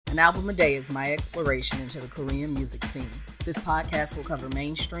An album a day is my exploration into the Korean music scene. This podcast will cover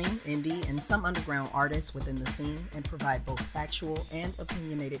mainstream, indie, and some underground artists within the scene and provide both factual and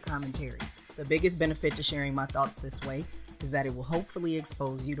opinionated commentary. The biggest benefit to sharing my thoughts this way is that it will hopefully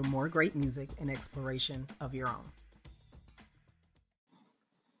expose you to more great music and exploration of your own.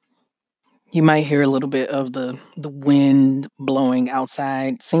 You might hear a little bit of the wind blowing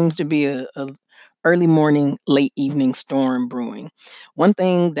outside. Seems to be a early morning, late evening storm brewing. One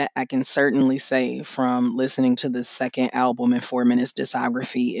thing that I can certainly say from listening to the second album in 4 Minutes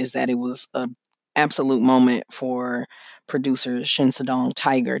discography is that it was an absolute moment for producer Shin Sedong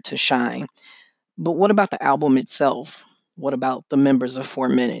Tiger to shine. But what about the album itself? What about the members of 4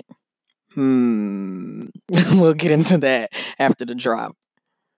 Minute? We'll get into that after the drop.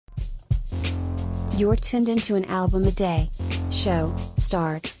 You're tuned into an album a day. Show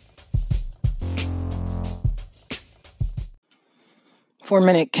start. 4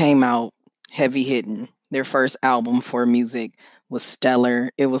 Minute came out heavy hitting. Their first album for music was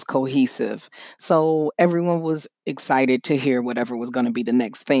stellar. It was cohesive. So everyone was excited to hear whatever was going to be the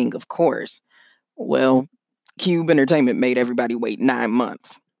next thing, of course. Well, Cube Entertainment made everybody wait 9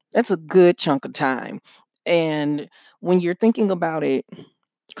 months. That's a good chunk of time. And when you're thinking about it,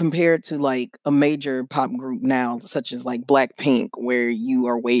 compared to like a major pop group now, such as like Blackpink, where you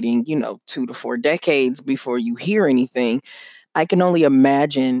are waiting, 2 to 4 decades before you hear anything, I can only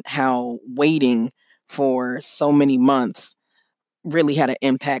imagine how waiting for so many months really had an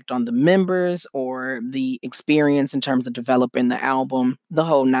impact on the members or the experience in terms of developing the album, the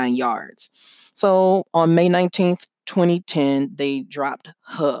whole 9 yards. So on May 19th, 2010, they dropped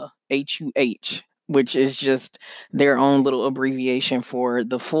H-U-H, which is just their own little abbreviation for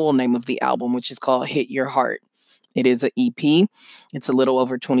the full name of the album, which is called Hit Your Heart. It is an EP. It's a little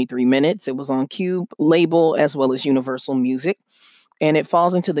over 23 minutes. It was on Cube label as well as Universal Music. And it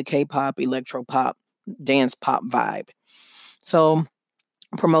falls into the K-pop, electro-pop, dance pop vibe. So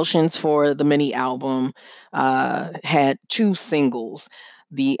promotions for the mini album had 2 singles.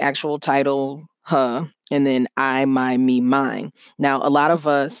 The actual title, Huh, and then I, My, Me, Mine. Now, a lot of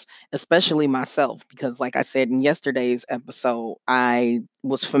us, especially myself, because like I said in yesterday's episode, I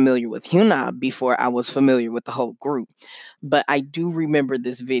was familiar with Hyuna before I was familiar with the whole group. But I do remember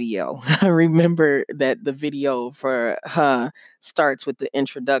this video. I remember that the video for Huh starts with the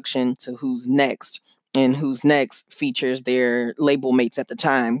introduction to Who's Next. And Who's Next features their label mates at the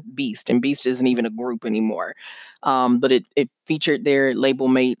time, Beast. And Beast isn't even a group anymore. But it featured their label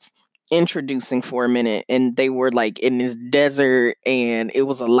mates introducing 4 Minute, and they were like in this desert and it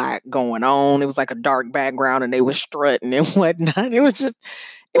was a lot going on. It was like a dark background and they were strutting and whatnot. It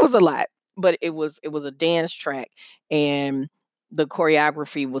was a lot, but it was a dance track and the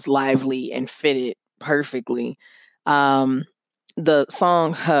choreography was lively and fitted perfectly. The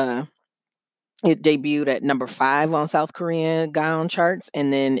song Huh, it debuted at number 5 on South Korean Gaon charts,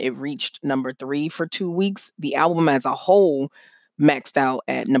 and then it reached number 3 for 2 weeks. The album as a whole maxed out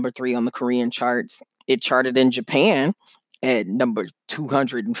at number 3 on the Korean charts. It charted in Japan at number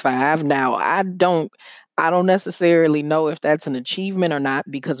 205. Now, I don't necessarily know if that's an achievement or not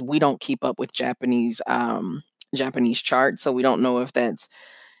because we don't keep up with Japanese charts, so we don't know if that's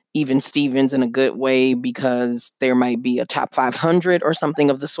even Stevens in a good way because there might be a top 500 or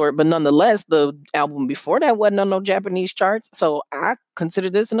something of the sort. But nonetheless, the album before that wasn't on no Japanese charts. So I consider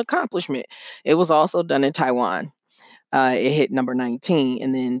this an accomplishment. It was also done in Taiwan. It hit number 19.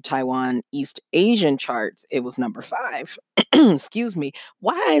 And then Taiwan East Asian charts, it was number 5. Excuse me.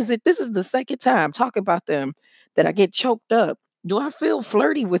 Why is it? This is the second time talk about them that I get choked up. Do I feel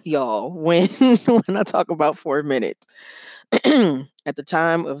flirty with y'all when I talk about 4 Minute? At the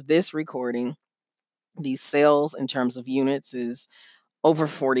time of this recording, the sales in terms of units is over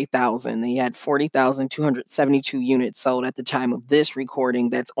 40,000. They had 40,272 units sold at the time of this recording.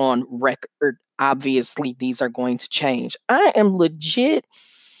 That's on record. Obviously, these are going to change. I'm legit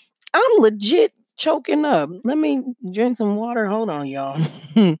choking up. Let me drink some water. Hold on, y'all.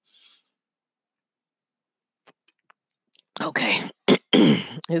 Okay.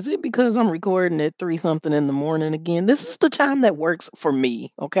 Is it because I'm recording at 3-something in the morning again? This is the time that works for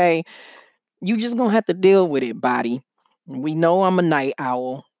me, okay? You just gonna have to deal with it, body. We know I'm a night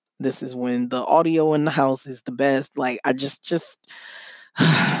owl. This is when the audio in the house is the best. Like, I just...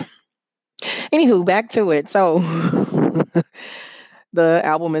 Anywho, back to it. So, the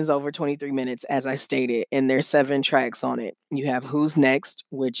album is over 23 minutes, as I stated, and there's 7 tracks on it. You have Who's Next,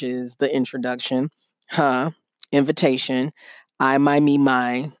 which is the introduction. Huh, Invitation, I, My, Me,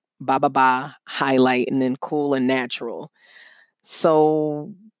 Mine, Ba Ba Ba, Highlight, and then Cool and Natural.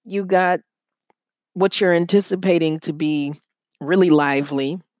 So you got what you're anticipating to be really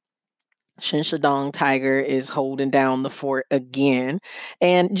lively, Shin Shadong Tiger is holding down the fort again.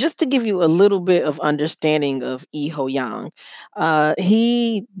 And just to give you a little bit of understanding of Lee Ho Yang,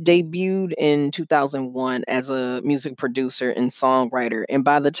 he debuted in 2001 as a music producer and songwriter. And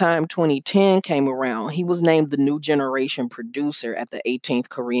by the time 2010 came around, he was named the New Generation Producer at the 18th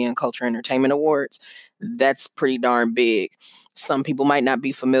Korean Culture Entertainment Awards. That's pretty darn big. Some people might not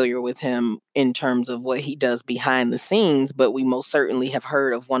be familiar with him in terms of what he does behind the scenes, but we most certainly have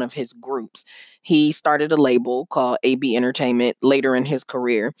heard of one of his groups. He started a label called AB Entertainment later in his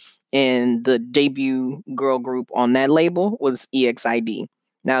career, and the debut girl group on that label was EXID.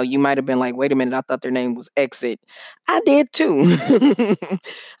 Now, you might have been like, wait a minute, I thought their name was Exit. I did too.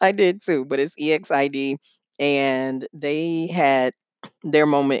 I did too, but it's EXID. And they had their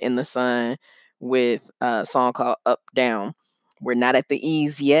moment in the sun with a song called Up Down. We're not at the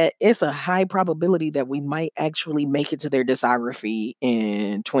E's yet. It's a high probability that we might actually make it to their discography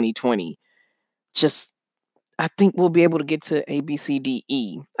in 2020. Just, I think we'll be able to get to A, B, C, D,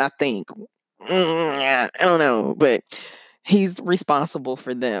 E. I think. I don't know, but he's responsible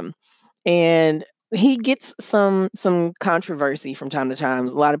for them. And he gets some controversy from time to time.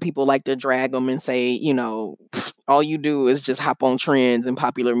 A lot of people like to drag him and say, all you do is just hop on trends and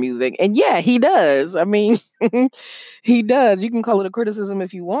popular music. And yeah, he does. I mean, he does. You can call it a criticism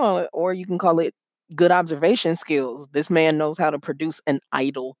if you want, or you can call it good observation skills. This man knows how to produce an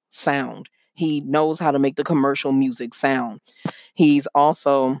idle sound. He knows how to make the commercial music sound. He's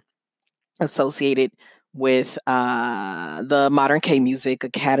also associated with the Modern K Music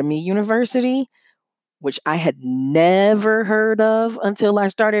Academy University, which I had never heard of until I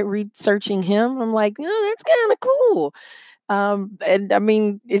started researching him. I'm like, that's kind of cool. And I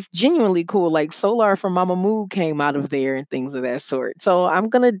mean, it's genuinely cool. Like Solar from Mamamoo came out of there and things of that sort. So I'm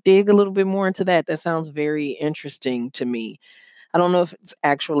going to dig a little bit more into that. That sounds very interesting to me. I don't know if it's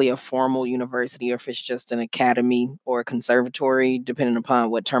actually a formal university or if it's just an academy or a conservatory, depending upon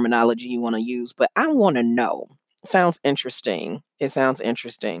what terminology you want to use, but I want to know. Sounds interesting. It sounds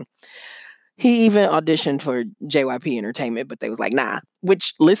interesting. He even auditioned for JYP Entertainment, but they was like, nah.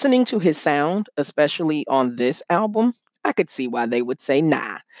 Which, listening to his sound, especially on this album, I could see why they would say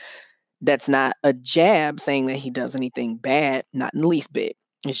nah. That's not a jab saying that he does anything bad, not in the least bit.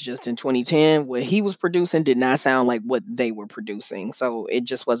 It's just in 2010, what he was producing did not sound like what they were producing. So it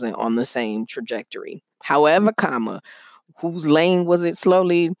just wasn't on the same trajectory. However, whose lane was it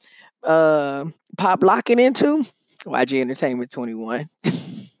slowly pop locking into? YG Entertainment 21.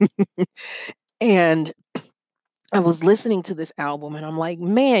 And I was listening to this album and I'm like,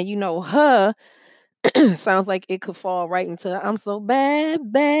 man, Her sounds like it could fall right into I'm so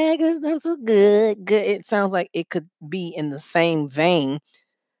bad, bad, 'cause I'm so good, good. It sounds like it could be in the same vein.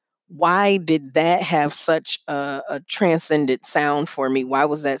 Why did that have such a transcendent sound for me? Why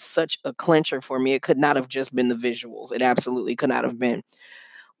was that such a clincher for me? It could not have just been the visuals. It absolutely could not have been.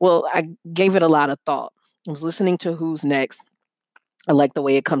 Well, I gave it a lot of thought. I was listening to Who's Next. I like the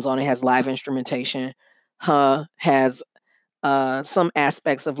way it comes on. It has live instrumentation. Has some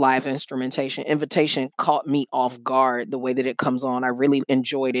aspects of live instrumentation. Invitation caught me off guard the way that it comes on. I really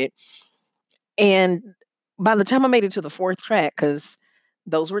enjoyed it. And by the time I made it to the fourth track, because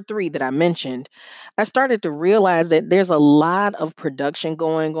those were three that I mentioned, I started to realize that there's a lot of production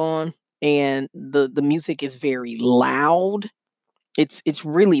going on and the music is very loud. It's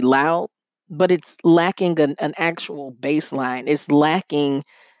really loud, but it's lacking an actual bass line. It's lacking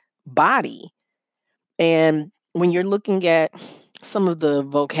body. And when you're looking at some of the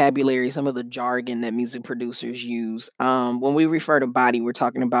vocabulary, some of the jargon that music producers use, when we refer to body, we're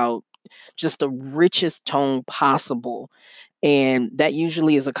talking about just the richest tone possible. And that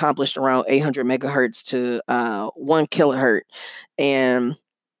usually is accomplished around 800 megahertz to 1 kilohertz. And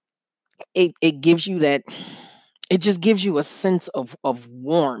it gives you that, it just gives you a sense of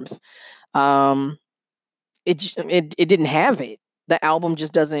warmth. Um, it didn't have it. The album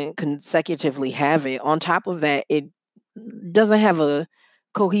just doesn't consecutively have it. On top of that, it doesn't have a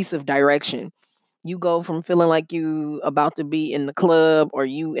cohesive direction. You go from feeling like you about to be in the club or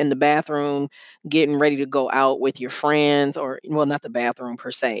you in the bathroom getting ready to go out with your friends, or well, not the bathroom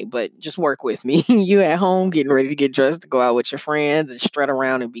per se, but just work with me. You at home getting ready to get dressed to go out with your friends and strut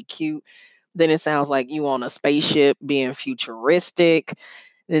around and be cute. Then it sounds like you on a spaceship being futuristic.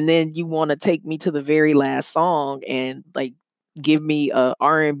 And then you want to take me to the very last song and like give me a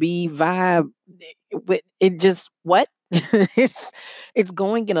R&B vibe. It just what? It's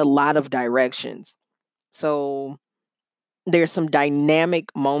going in a lot of directions. So there's some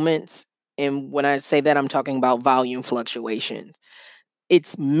dynamic moments, and when I say that, I'm talking about volume fluctuations.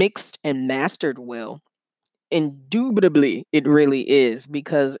 It's mixed and mastered well. Indubitably, it really is,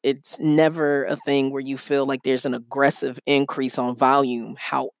 because it's never a thing where you feel like there's an aggressive increase on volume.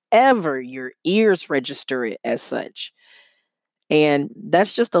 However, your ears register it as such. And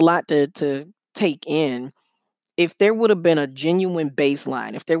that's just a lot to take in. If there would have been a genuine bass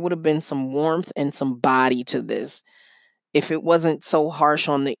line, if there would have been some warmth and some body to this, if it wasn't so harsh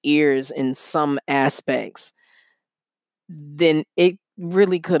on the ears in some aspects, then it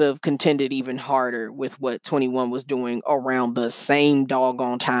really could have contended even harder with what 21 was doing around the same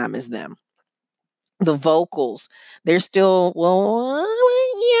doggone time as them. The vocals, they're still, well,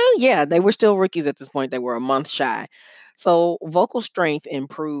 yeah, they were still rookies at this point. They were a month shy. So vocal strength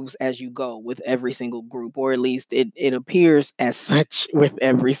improves as you go with every single group, or at least it appears as such with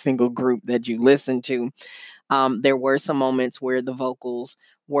every single group that you listen to. There were some moments where the vocals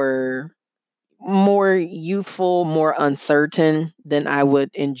were more youthful, more uncertain than I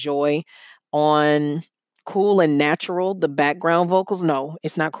would enjoy. On Cool and Natural, the background vocals, no,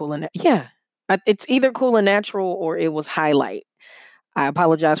 it's not Cool and yeah. It's either Cool and Natural or it was Highlight. I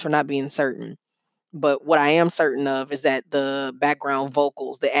apologize for not being certain. But what I am certain of is that the background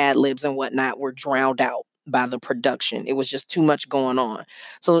vocals, the ad libs and whatnot, were drowned out by the production. It was just too much going on.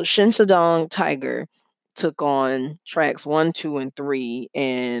 So Shinsadong Tiger took on tracks 1, 2, and 3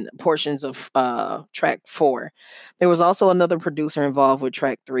 and portions of track 4. There was also another producer involved with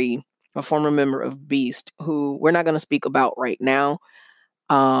track 3, a former member of Beast, who we're not going to speak about right now,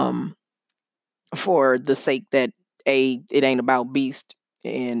 for the sake that it ain't about Beast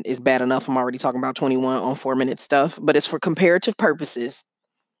and it's bad enough I'm already talking about 21 on 4-minute stuff, but it's for comparative purposes.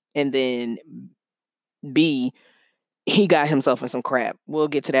 And then B, he got himself in some crap. We'll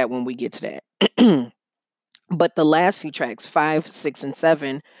get to that when we get to that. But the last few tracks, 5, 6, and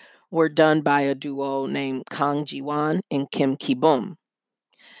 7, were done by a duo named Kang Ji-won and Kim Ki-bum.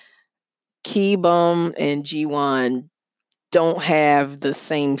 Ki-bum and Ji-won don't have the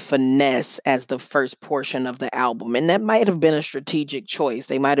same finesse as the first portion of the album. And that might have been a strategic choice.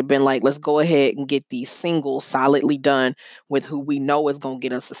 They might have been like, let's go ahead and get these singles solidly done with who we know is going to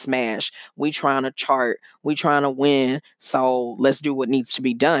get us a smash. We trying to chart. We trying to win. So let's do what needs to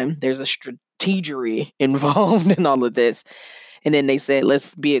be done. There's a strategery involved in all of this. And then they said,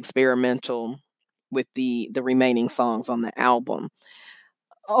 let's be experimental with the remaining songs on the album.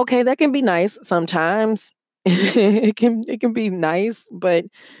 Okay, that can be nice sometimes. it can be nice, but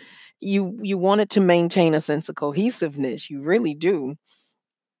you want it to maintain a sense of cohesiveness. You really do.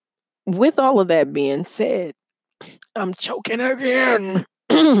 With all of that being said, I'm choking again.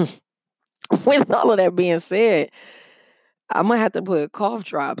 With all of that being said, I'm gonna have to put cough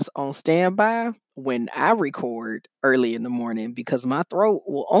drops on standby when I record early in the morning, because my throat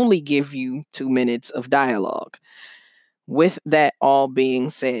will only give you 2 minutes of dialogue. With that all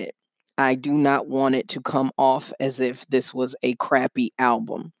being said, I do not want it to come off as if this was a crappy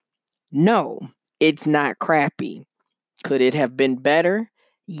album. No, it's not crappy. Could it have been better?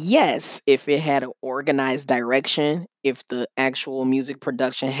 Yes, if it had an organized direction, if the actual music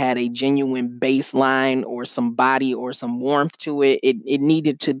production had a genuine bass line or some body or some warmth to it, it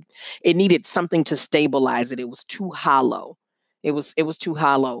needed something to stabilize it. It was too hollow. It was too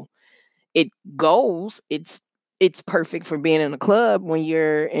hollow. It goes, it's perfect for being in a club when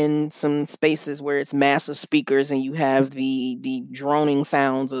you're in some spaces where it's massive speakers and you have the droning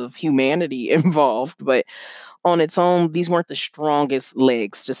sounds of humanity involved. But on its own, these weren't the strongest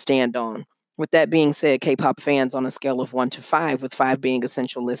legs to stand on. With that being said, K-pop fans, on a scale of 1 to 5, with 5 being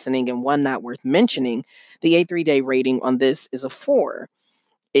essential listening and 1 not worth mentioning, the A3-Day rating on this is a 4.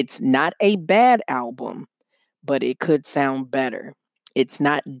 It's not a bad album, but it could sound better. It's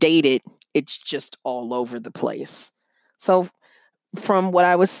not dated. It's just all over the place. So from what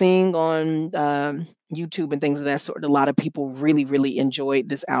I was seeing on YouTube and things of that sort, a lot of people really, really enjoyed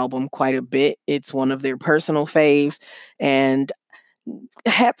this album quite a bit. It's one of their personal faves, and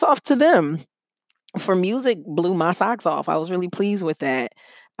hats off to them. For music, blew my socks off. I was really pleased with that.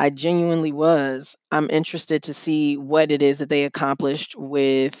 I genuinely was. I'm interested to see what it is that they accomplished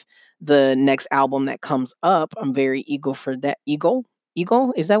with the next album that comes up. I'm very eager for that. Eagle?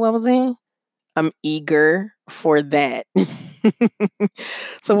 Is that what I was saying? I'm eager for that.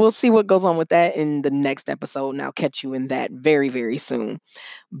 So we'll see what goes on with that in the next episode, and I'll catch you in that very, very soon.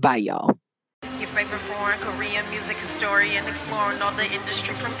 Bye, y'all. Your favorite foreign Korean music historian exploring all the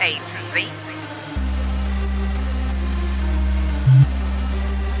industry from A to Z.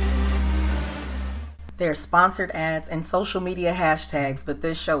 There are sponsored ads and social media hashtags, but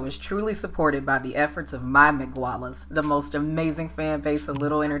this show is truly supported by the efforts of my McGualas, the most amazing fan base a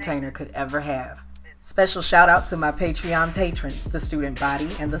little entertainer could ever have. Special shout out to my Patreon patrons, the student body,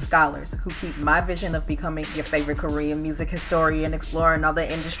 and the scholars who keep my vision of becoming your favorite Korean music historian exploring all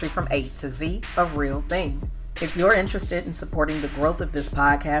the industry from A to Z a real thing. If you're interested in supporting the growth of this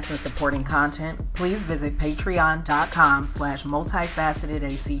podcast and supporting content, please visit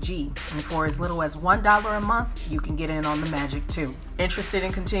patreon.com/multifacetedacg. And for as little as $1 a month, you can get in on the magic too. Interested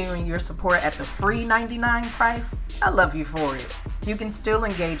in continuing your support at the free $99 price? I love you for it. You can still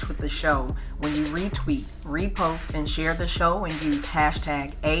engage with the show when you retweet, repost, and share the show and use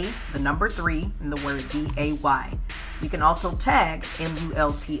hashtag A3 and the word DAY. You can also tag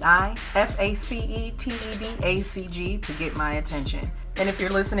MULTIFACETEDACG to get my attention. And if you're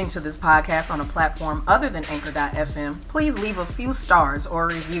listening to this podcast on a platform other than Anchor.fm, please leave a few stars or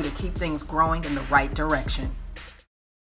a review to keep things growing in the right direction.